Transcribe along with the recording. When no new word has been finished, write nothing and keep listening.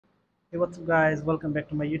Hey, what's up guys, welcome back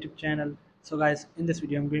to my YouTube channel. So guys, in this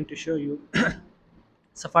video I'm going to show you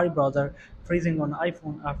Safari browser freezing on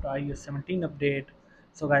iPhone after iOS 17 update.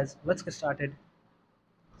 So guys, let's get started.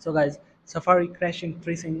 So guys, Safari crashing,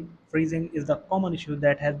 freezing is the common issue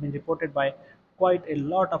that has been reported by quite a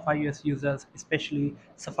lot of iOS users, especially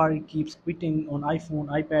Safari keeps quitting on iPhone,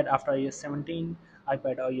 iPad after iOS 17,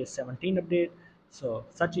 iPad iOS 17 update. So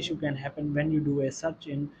such issue can happen when you do a search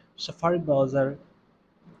in Safari browser,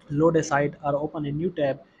 load a site or open a new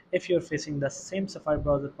tab. If you're facing the same Safari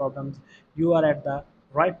browser problems, you are at the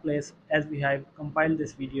right place, as we have compiled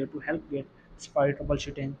this video to help get Safari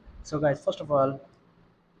troubleshooting. So guys, first of all,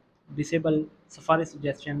 disable Safari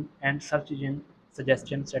suggestion and search engine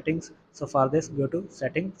suggestion settings. So for this, go to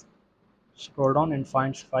settings, scroll down and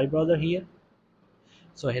find Safari browser here.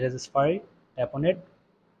 So here is Safari, tap on it,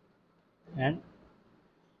 and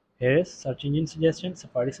here is search engine suggestion,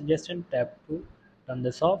 Safari suggestion. Tap to turn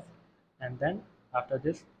this off, and then after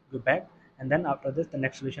this go back, and then after this the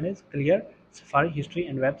next solution is clear Safari history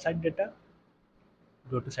and website data.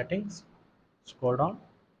 Go to settings, scroll down,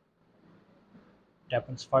 tap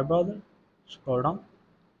on Safari browser, scroll down,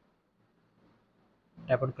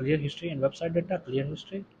 tap on clear history and website data, clear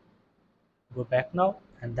history. Go back now,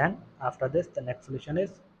 and then after this the next solution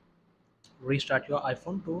is restart your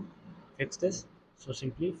iPhone to fix this. So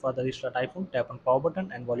simply for the restart iPhone, tap on power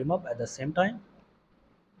button and volume up at the same time.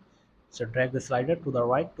 So drag the slider to the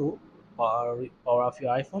right to power off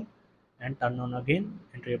your iPhone and turn on again.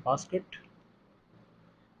 Enter your passcode.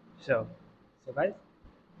 So, so guys,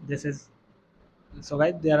 this is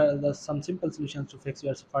guys, there are some simple solutions to fix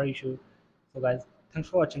your Safari issue. So guys, thanks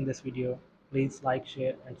for watching this video. Please like,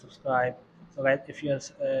 share, and subscribe. So guys, if your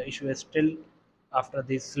issue is still after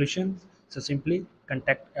these solutions, so simply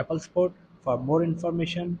contact Apple support for more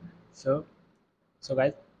information. So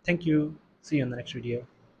guys, thank you. See you in the next video.